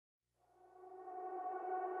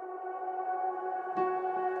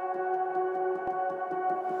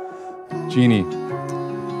Jeanie,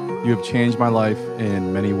 you have changed my life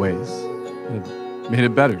in many ways. You have made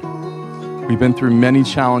it better. We've been through many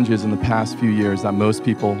challenges in the past few years that most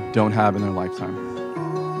people don't have in their lifetime.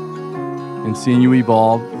 And seeing you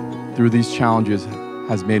evolve through these challenges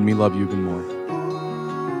has made me love you even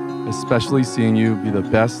more. Especially seeing you be the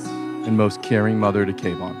best and most caring mother to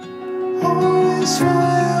Kayvon.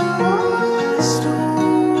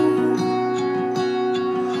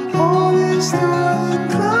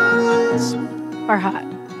 Farhad,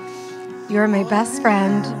 you are my best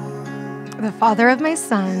friend, the father of my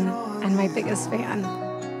son, and my biggest fan.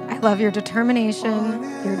 I love your determination,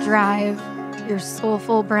 your drive, your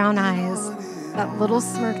soulful brown eyes, that little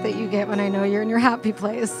smirk that you get when I know you're in your happy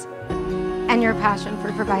place, and your passion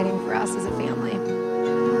for providing for us as a family.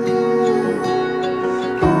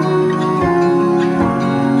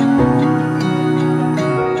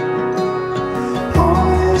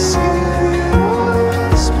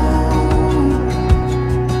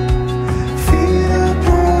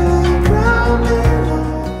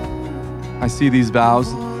 I see these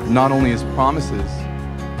vows not only as promises,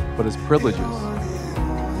 but as privileges.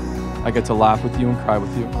 I get to laugh with you and cry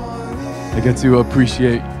with you. I get to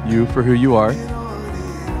appreciate you for who you are.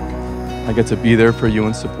 I get to be there for you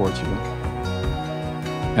and support you.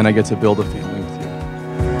 And I get to build a family with you.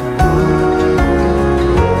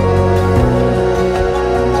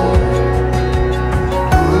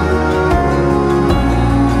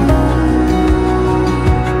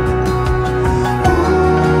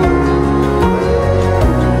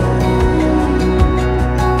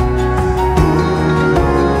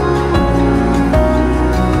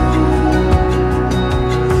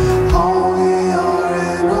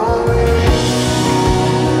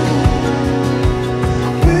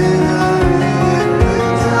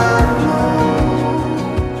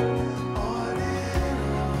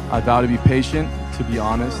 I vow to be patient, to be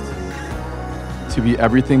honest, to be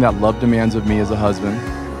everything that love demands of me as a husband,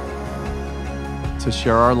 to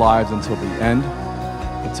share our lives until the end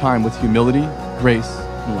of time with humility, grace,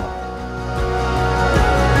 and love.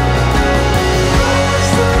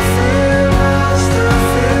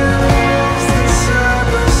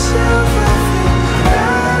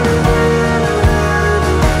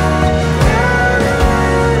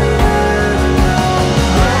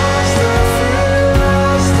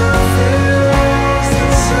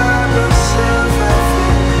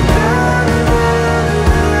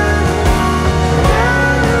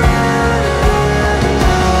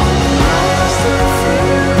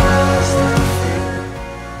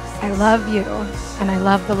 I love you, and I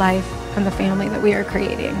love the life and the family that we are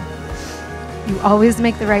creating. You always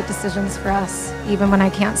make the right decisions for us, even when I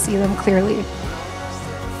can't see them clearly.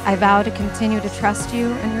 I vow to continue to trust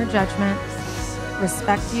you in your judgment,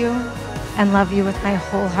 respect you, and love you with my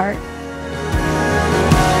whole heart.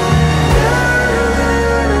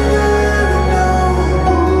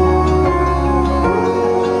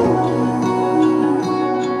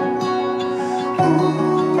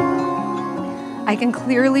 I can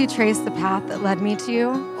clearly trace the path that led me to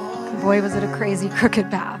you. Boy, was it a crazy,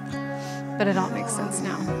 crooked path. But it all makes sense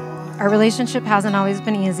now. Our relationship hasn't always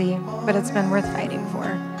been easy, but it's been worth fighting for.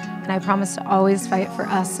 And I promise to always fight for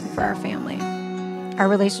us and for our family. Our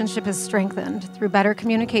relationship has strengthened through better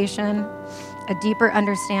communication, a deeper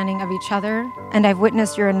understanding of each other, and I've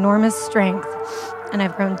witnessed your enormous strength, and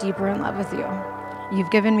I've grown deeper in love with you.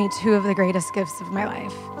 You've given me two of the greatest gifts of my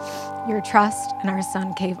life, your trust and our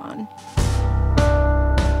son, Kayvon.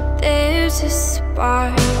 There's a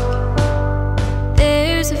spark,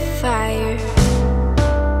 there's a fire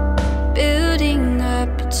building up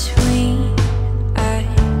between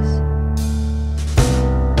us.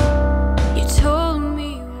 You told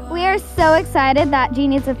me we are so excited that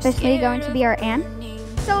Jeanie is officially going to be our aunt.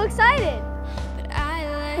 So excited!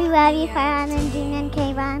 We love you, Farhad and Jeanie and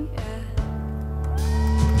Kayvon.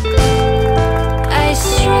 I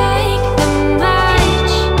strike the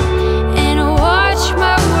match and watch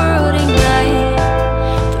my world ignite.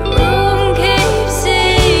 The room caves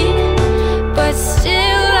in, but still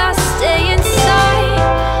I stay inside.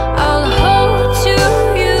 I'll hold to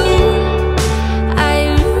you,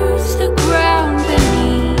 I lose the ground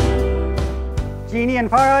beneath. Jeanie and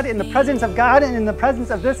Farhad, in the presence of God and in the presence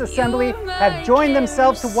of this assembly, have joined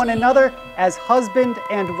themselves to one another as husband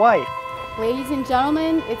and wife. Ladies and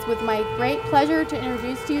gentlemen, it's with my great pleasure to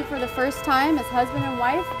introduce to you for the first time as husband and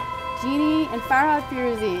wife, Jeanie and Farhad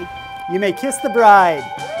Firouzi. You may kiss the bride.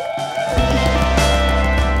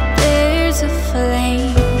 There's a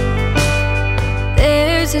flame,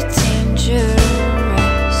 there's a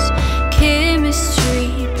dangerous chemistry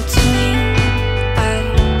between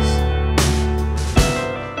us.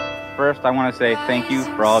 First, First, I want to say thank you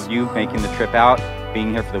for all of you making the trip out,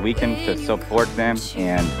 being here for the weekend to support them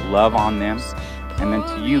and love on them. And then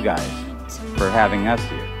to you guys for having us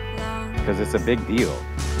here, because it's a big deal.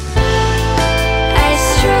 I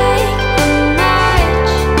strike the match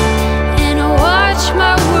and watch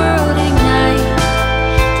my world ignite.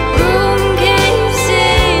 The room caves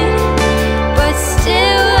in, but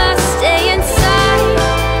still I stay inside.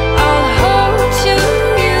 I'll hold to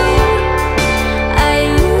you. I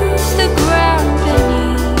lose the ground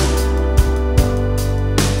beneath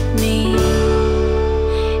me.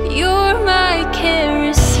 You're my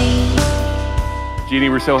kerosene. Jeanie,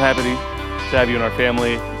 we're so happy to have you in our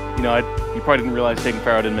family. You know, you probably didn't realize taking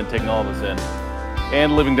Farhad in meant taking all of us in,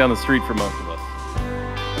 and living down the street for most of us.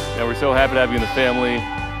 Yeah, we're so happy to have you in the family.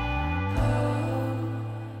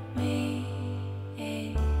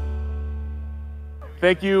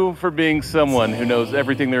 Thank you for being someone who knows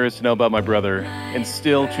everything there is to know about my brother and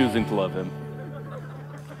still choosing to love him.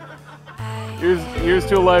 Here's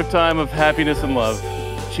to a lifetime of happiness and love.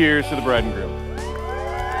 Cheers to the bride and groom.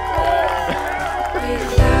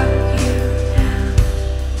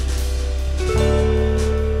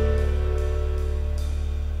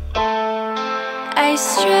 I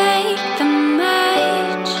strike the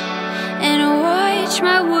match and watch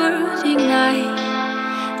my world ignite.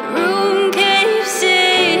 The room caves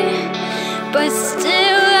in, but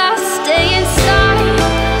still I'll stay inside.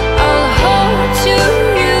 I'll hold to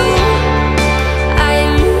you. I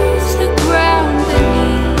lose the ground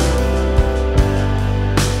beneath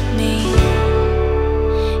me.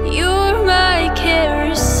 You're my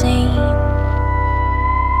kerosene.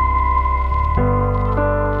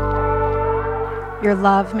 Your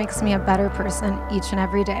love makes me a better person each and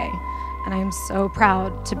every day, and I am so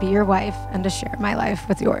proud to be your wife and to share my life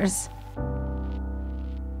with yours.